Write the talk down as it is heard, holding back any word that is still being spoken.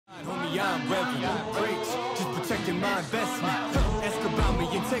Homie, I'm revving brakes, just protecting my investment. Ask about me,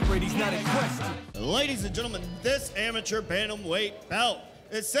 integrity's not in question. Ladies and gentlemen, this amateur bantamweight bout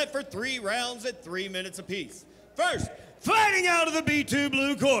is set for 3 rounds at 3 minutes apiece. First, fighting out of the B2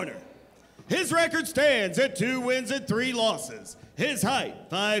 blue corner. His record stands at 2 wins and 3 losses. His height,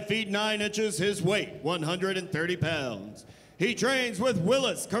 5 feet 9 inches. His weight, 130 pounds. He trains with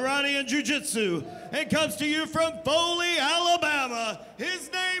Willis Karate and Jiu-Jitsu and comes to you from Foley, Alabama.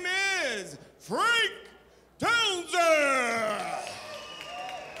 His name is Frank Townsend.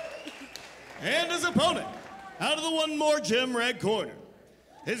 And his opponent, out of the One More Gym red corner.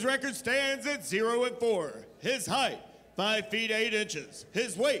 His record stands at 0-4. His height, 5 feet 8 inches.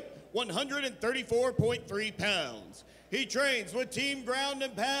 His weight, 134.3 pounds. He trains with Team Ground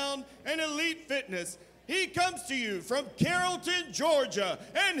and Pound and Elite Fitness. He comes to you from Carrollton, Georgia,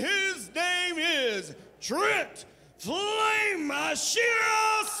 and his name is Trent Swint.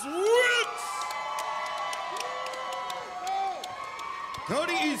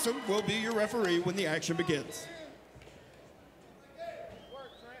 Cody Eason will be your referee when the action begins.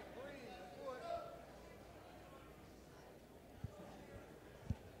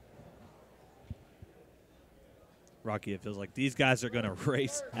 Rocky, it feels like these guys are going to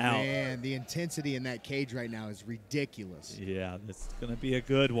race out. Man, the intensity in that cage right now is ridiculous. Yeah, this is going to be a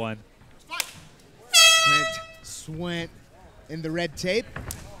good one. Trent Swint in the red tape.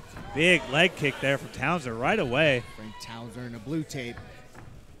 Big leg kick there from Townsend right away. Frank Townsend in the blue tape.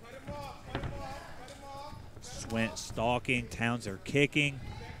 Swint stalking, Townsend kicking.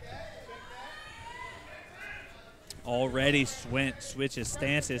 Already Swint switches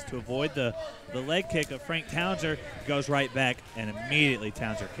stances to avoid the leg kick of Frank Townsend, goes right back, and immediately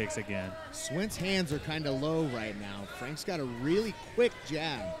Townsend kicks again. Swint's hands are kind of low right now. Frank's got a really quick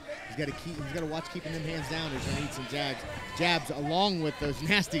jab. He's got to watch keeping them hands down. He's gonna need some jabs along with those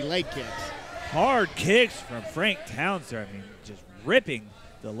nasty leg kicks. Hard kicks from Frank Townsend. I mean, just ripping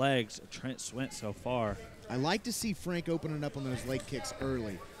the legs of Trent Swint so far. I like to see Frank opening up on those leg kicks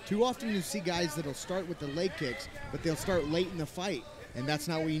early. Too often you see guys that'll start with the leg kicks, but they'll start late in the fight, and that's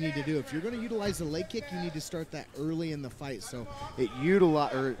not what you need to do. If you're going to utilize the leg kick, you need to start that early in the fight, so it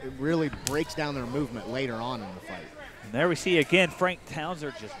really breaks down their movement later on in the fight. And there we see again Frank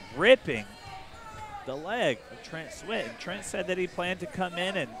Townsend just ripping the leg of Trent Swint. And Trent said that he planned to come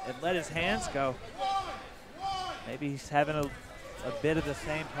in and let his hands go. Maybe he's having a bit of the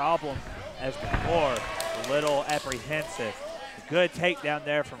same problem as before, a little apprehensive. Good takedown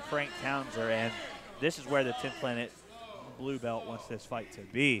there from Frank Townsend, and this is where the 10th Planet Blue Belt wants this fight to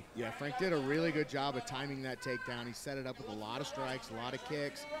be. Yeah, Frank did a really good job of timing that takedown. He set it up with a lot of strikes, a lot of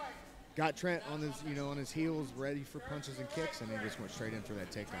kicks. Got Trent on his, on his heels, ready for punches and kicks, and he just went straight in for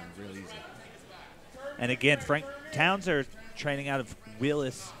that takedown real easy. And again, Frank Townsend training out of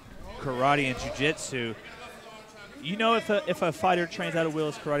Willis Karate and Jiu-Jitsu. You know, if a fighter trains out of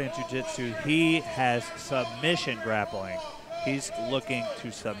Willis Karate and Jiu-Jitsu, he has submission grappling. He's looking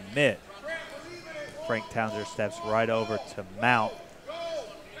to submit. Frank Townsend steps right over to mount.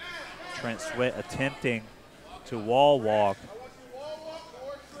 Trent Swint attempting to wall walk.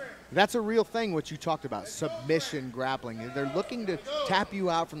 That's a real thing, what you talked about, submission grappling. They're looking to tap you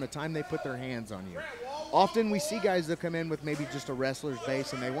out from the time they put their hands on you. Often we see guys that come in with maybe just a wrestler's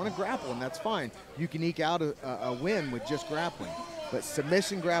base and they want to grapple, and that's fine. You can eke out a win with just grappling. But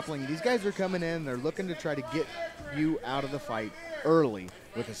submission grappling, these guys are coming in, they're looking to try to get you out of the fight early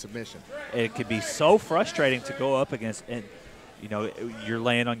with a submission. It could be so frustrating to go up against, and you're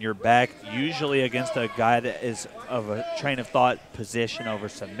laying on your back, usually against a guy that is of a train of thought position over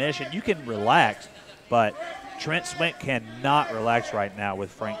submission. You can relax, but Trent Swint cannot relax right now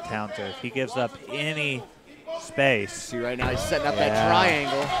with Frank Townsend. If he gives up any space. See right now he's setting up that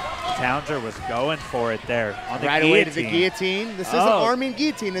triangle. Townsend was going for it there on the right guillotine. Away to the guillotine. This is an arming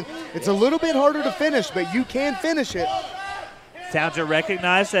guillotine, and it's a little bit harder to finish, but you can finish it. Townsend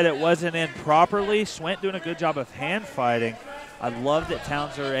recognized that it wasn't in properly. Swint doing a good job of hand fighting. I love that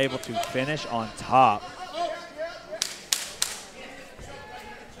Townsend are able to finish on top.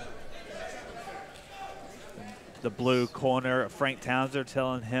 The blue corner, Frank Townsend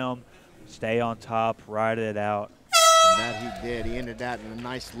telling him, stay on top, ride it out. And that he did. He ended that in a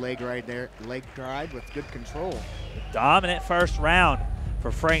nice leg right there, leg drive with good control. Dominant first round for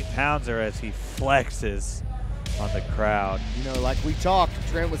Frank Townsend as he flexes on the crowd. Like we talked,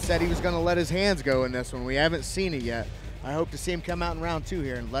 Trent said he was going to let his hands go in this one. We haven't seen it yet. I hope to see him come out in round 2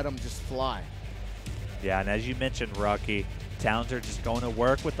 here and let him just fly. Yeah, and as you mentioned, Rocky, Townsend just going to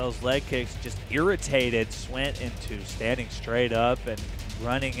work with those leg kicks, just irritated Swint into standing straight up and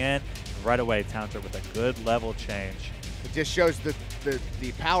running in. Right away, Townsend with a good level change. It just shows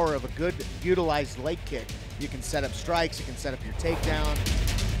the power of a good utilized leg kick. You can set up strikes, you can set up your takedown.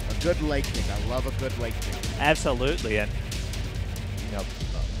 A good leg kick. I love a good leg kick. Absolutely, and you know,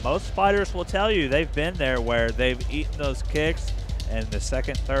 most fighters will tell you they've been there where they've eaten those kicks, and the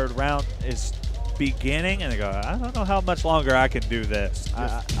second, third round is beginning, and they go, I don't know how much longer I can do this.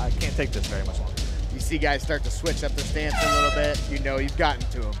 I can't take this very much longer. You see guys start to switch up their stance a little bit. You know you've gotten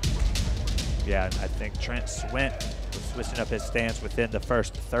to them. Yeah, I think Trent Swint was switching up his stance within the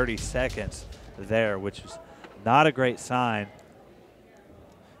first 30 seconds there, which is not a great sign.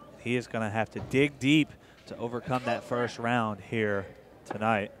 He is going to have to dig deep to overcome that first round here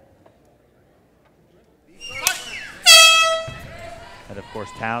tonight. And of course,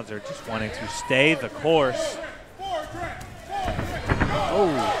 Towns are just wanting to stay the course.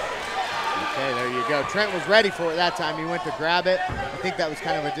 Oh. Okay, there you go. Trent was ready for it that time. He went to grab it. I think that was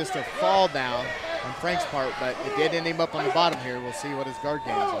kind of just a fall down on Frank's part, but it did end him up on the bottom here. We'll see what his guard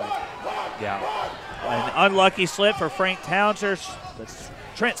game is like. Yeah, an unlucky slip for Frank Townser.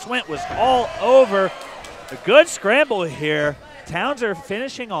 Trent Swint was all over. A good scramble here. Townser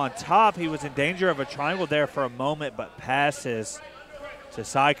finishing on top. He was in danger of a triangle there for a moment, but passes to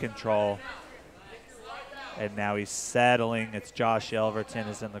side control. And now he's settling. It's Josh Elverton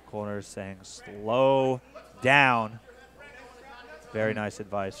is in the corner saying, slow down. Very nice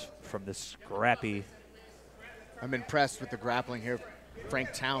advice from the scrappy. I'm impressed with the grappling here.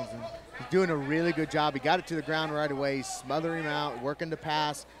 Frank Townsend, he's doing a really good job. He got it to the ground right away. He's smothering him out, working to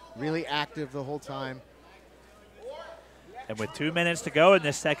pass, really active the whole time. And with 2 minutes to go in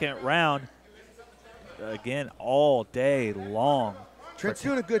this second round, again, all day long. Trent's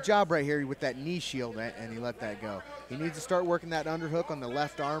doing a good job right here with that knee shield, and he let that go. He needs to start working that underhook on the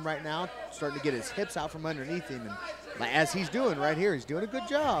left arm right now, starting to get his hips out from underneath him. And as he's doing right here, he's doing a good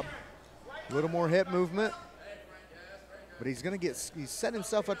job. A little more hip movement. But he's set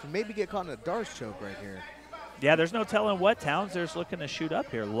himself up to maybe get caught in a Darce choke right here. Yeah, there's no telling what Townsend's looking to shoot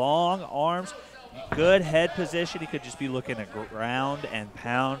up here. Long arms, good head position. He could just be looking to ground and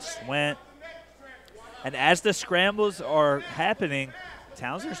pound. Swint. And as the scrambles are happening,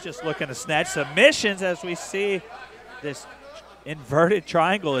 Townsend's just looking to snatch submissions as we see this inverted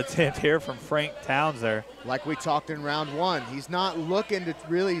triangle attempt here from Frank Townser. Like we talked in round one, he's not looking to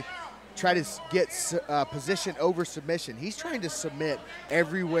really try to get position over submission. He's trying to submit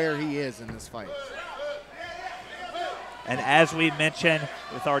everywhere he is in this fight. And as we mentioned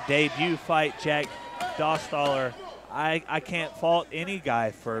with our debut fight, Jack Dostaller, I can't fault any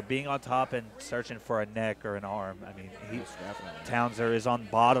guy for being on top and searching for a neck or an arm. I mean, Townser is on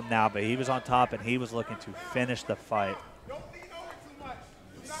bottom now, but he was on top and he was looking to finish the fight.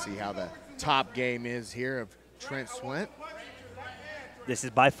 Let's see how the top game is here of Trent Swint. This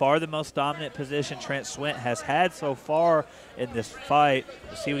is by far the most dominant position Trent Swint has had so far in this fight.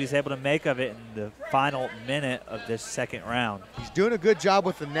 We'll see what he's able to make of it in the final minute of this second round. He's doing a good job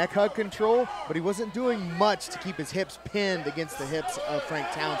with the neck hug control, but he wasn't doing much to keep his hips pinned against the hips of Frank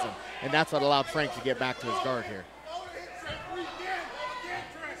Townsend, and that's what allowed Frank to get back to his guard here.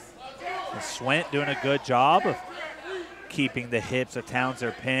 And Swint doing a good job of keeping the hips of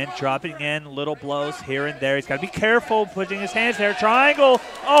Townser pinned, dropping in little blows here and there. He's got to be careful putting his hands there. Triangle.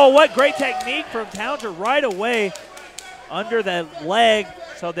 Oh, what great technique from Townser right away under the leg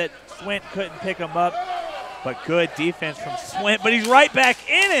so that Swint couldn't pick him up. But good defense from Swint, but he's right back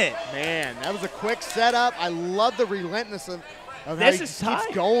in it. Man, that was a quick setup. I love the relentlessness of how he just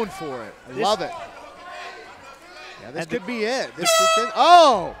keeps going for it. I love it. Yeah, this could be it.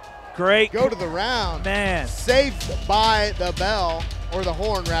 Oh! Great. Go to the round. Man. Saved by the bell, or the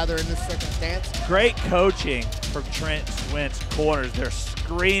horn rather, in this circumstance. Great coaching from Trent Swint's corners. They're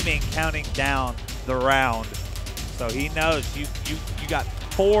screaming, counting down the round. So he knows you got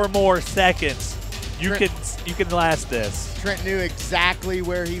 4 more seconds. You can last this. Trent knew exactly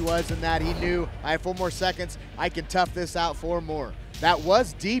where he was in that. He knew I have 4 more seconds. I can tough this out 4 more. That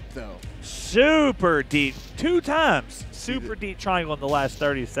was deep though. Super deep. 2 times. Super deep triangle in the last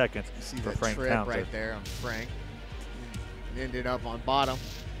 30 seconds for Frank Townsend. Right there on Frank. Ended up on bottom.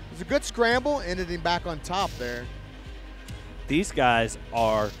 It was a good scramble. Ended him back on top there. These guys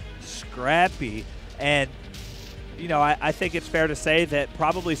are scrappy, and you know, I think it's fair to say that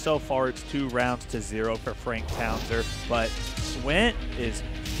probably so far it's 2 rounds to 0 for Frank Townser, but Swint is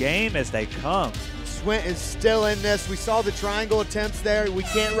game as they come. Swint is still in this. We saw the triangle attempts there. We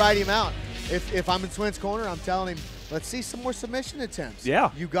can't ride him out. If I'm in Swint's corner, I'm telling him, let's see some more submission attempts. Yeah.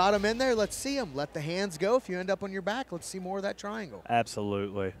 You got him in there. Let's see him. Let the hands go. If you end up on your back, let's see more of that triangle.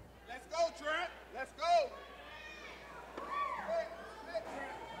 Absolutely. Let's go, Trent. Let's go.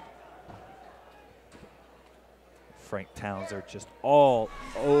 Frank Townsend just all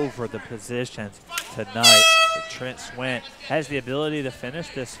over the positions tonight. But Trent Swint has the ability to finish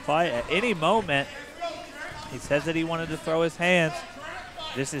this fight at any moment. He says that he wanted to throw his hands.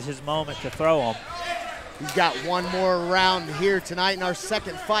 This is his moment to throw them. He's got one more round here tonight in our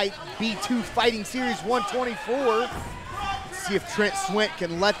second fight, B2 Fighting Series 124. Let's see if Trent Swint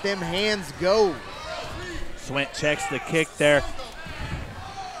can let them hands go. Swint checks the kick there.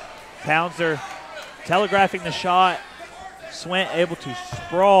 Townsend telegraphing the shot. Swint able to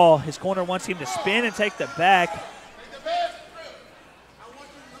sprawl. His corner wants him to spin and take the back.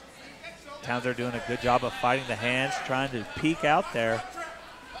 Townsend doing a good job of fighting the hands, trying to peek out there.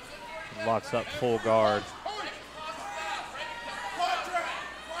 Locks up full guard.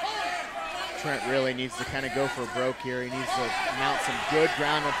 Trent really needs to kind of go for broke here. He needs to mount some good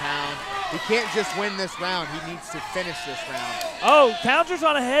ground and pound. He can't just win this round. He needs to finish this round. Oh, Townsend's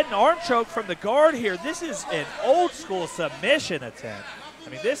on a head and arm choke from the guard here. This is an old school submission attempt. I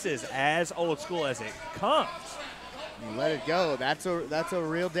mean, this is as old school as it comes. You let it go. That's a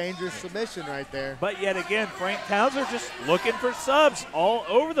real dangerous submission right there. But yet again, Frank Townsend just looking for subs all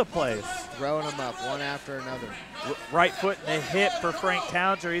over the place. Throwing them up one after another. Right foot in the hip for Frank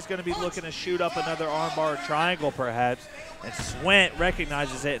Townsend. He's going to be looking to shoot up another armbar or triangle perhaps. And Swint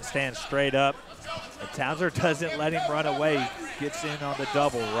recognizes it and stands straight up. And Townsend doesn't let him run away. He gets in on the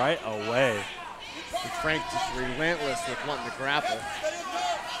double right away. And Frank just relentless with wanting to grapple.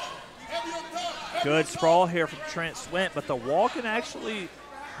 Good sprawl here from Trent Swint, but the wall can actually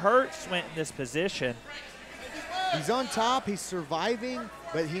hurt Swint in this position. He's on top, he's surviving,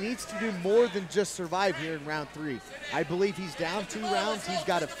 but he needs to do more than just survive here in round 3. I believe he's down 2 rounds. He's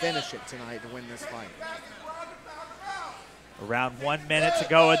got to finish it tonight to win this fight. Around 1 minute to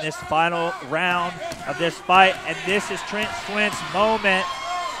go in this final round of this fight, and this is Trent Swint's moment.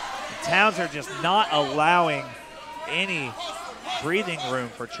 The Townsend just not allowing any breathing room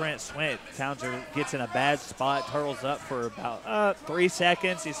for Trent Swint. Townsend gets in a bad spot, turtles up for about 3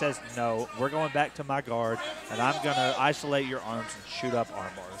 seconds. He says, no, we're going back to my guard, and I'm going to isolate your arms and shoot up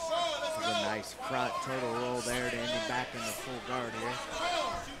arm bars. This is a nice front turtle roll there to end him back in the full guard here.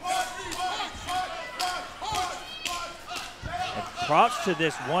 And props to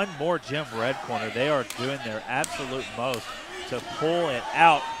this one more Gym Red corner. They are doing their absolute most to pull it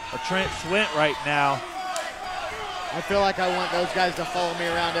out. But Trent Swint right now, I feel like I want those guys to follow me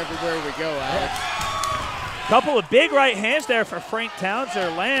around everywhere we go, Alex. couple of big right hands there for Frank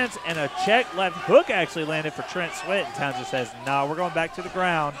Townsend lands, and a check left hook actually landed for Trent Swint. And Townsend says, no, we're going back to the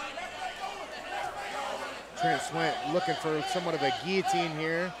ground. Trent Swint looking for somewhat of a guillotine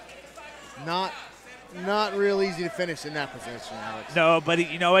here. Not real easy to finish in that position, Alex. No, but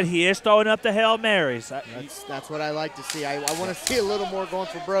you know what? He is throwing up the Hail Marys. That's what I like to see. I want to see a little more going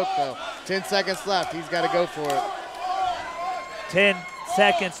for broke, though. 10 seconds left. He's got to go for it. 10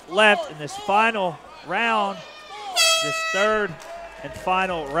 seconds left in this final round, this third and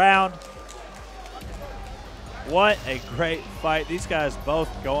final round. What a great fight. These guys both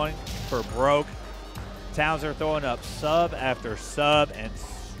going for broke. Townsend throwing up sub after sub, and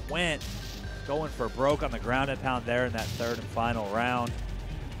Swint going for broke on the ground and pound there in that third and final round.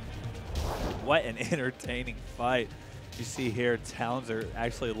 What an entertaining fight. You see here Townsend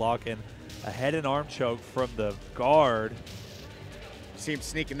actually locking a head and arm choke from the guard. See him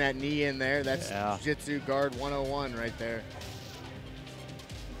sneaking that knee in there. That's Jiu-Jitsu guard 101 right there.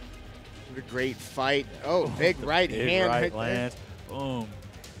 What a great fight. Oh, big right big hand. Right lands. Boom.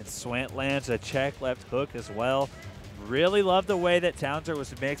 And Swint lands a check left hook as well. Really love the way that Townsend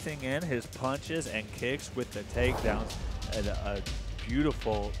was mixing in his punches and kicks with the takedowns. And a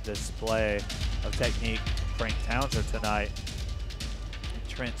beautiful display of technique Frank Townsend tonight. And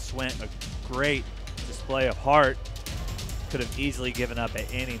Trent Swint, a great display of heart. Could have easily given up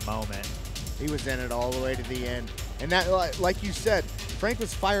at any moment. He was in it all the way to the end. And that, like you said, Frank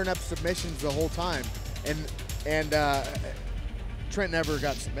was firing up submissions the whole time. And Trent never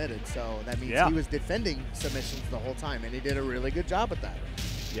got submitted, so that means he was defending submissions the whole time, and he did a really good job at that.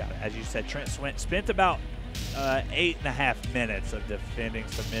 Yeah, as you said, Trent Swint spent about 8.5 minutes of defending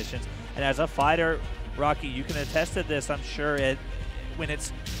submissions. And as a fighter, Rocky, you can attest to this, I'm sure, when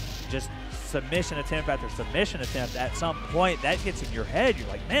it's just submission attempt after submission attempt, at some point that gets in your head. You're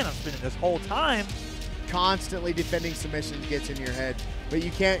like, man, I'm spending this whole time. Constantly defending submissions gets in your head, but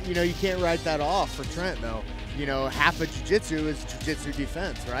you can't write that off for Trent, though. You know, half of jiu-jitsu is jiu-jitsu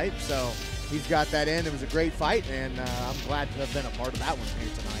defense, right? So he's got that in. It was a great fight, and I'm glad to have been a part of that one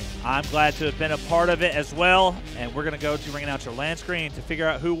here tonight. I'm glad to have been a part of it as well, and we're going to go to ring announcer land screen to figure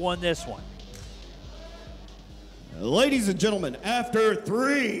out who won this one. Ladies and gentlemen, after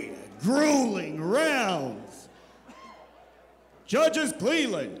 3 grueling rounds, Judges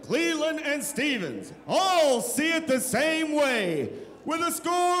Cleland, and Stevens all see it the same way. With a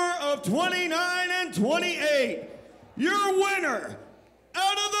score of 29-28, your winner,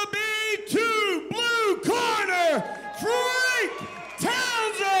 out of the B2 blue corner, Trent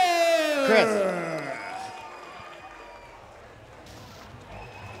Townsend! Chris.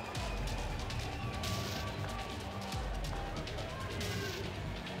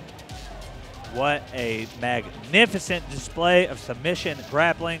 What a magnificent display of submission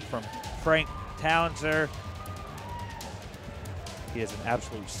grappling from Frank Townsend. He is an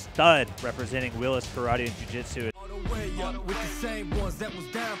absolute stud representing Willis Karate and Jiu-Jitsu. All the way up with the same ones that was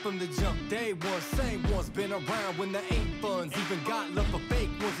down from the jump. Day one, same ones been around when there ain't funds. Even got love for fake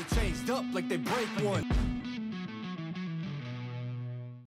ones that changed up like they break one.